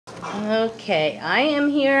Okay, I am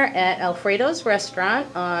here at Alfredo's Restaurant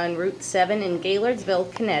on Route 7 in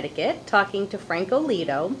Gaylordsville, Connecticut, talking to Franco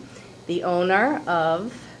Lido, the owner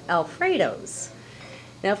of Alfredo's.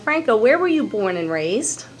 Now, Franco, where were you born and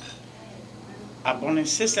raised? I'm born in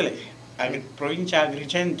Sicily, provincia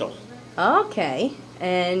Agrigento. Okay,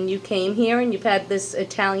 and you came here and you've had this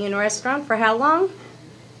Italian restaurant for how long?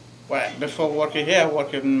 Well, before working here, I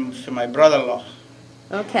worked for my brother-in-law,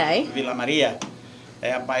 Okay, Villa Maria.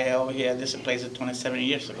 I buy over here this place 27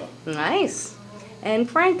 years ago. nice. And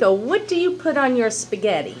Franco, what do you put on your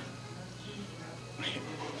spaghetti?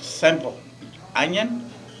 Simple. Onion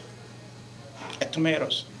and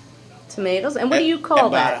tomatoes. Tomatoes? And what do you call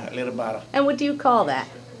and that? butter, a little butter. And what do you call that?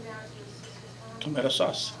 Tomato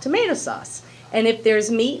sauce. Tomato sauce. And if there's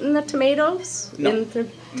meat in the tomatoes, No. in the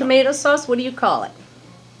tomato sauce, what do you call it?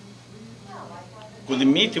 With the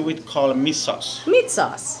meat, we call it meat sauce. Meat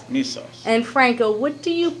sauce. Meat sauce. And Franco, what do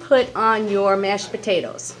you put on your mashed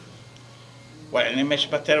potatoes? Well, in the mashed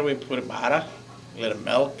potato, we put butter, a little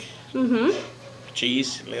milk, Mm-hmm.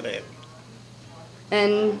 cheese, a little.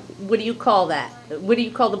 And what do you call that? What do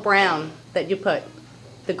you call the brown that you put?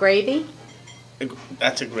 The gravy?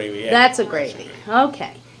 That's a gravy, yeah. That's a gravy.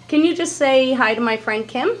 Okay. Can you just say hi to my friend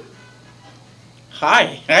Kim?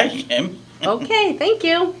 Hi, Kim. Okay, thank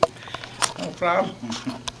you. No problem.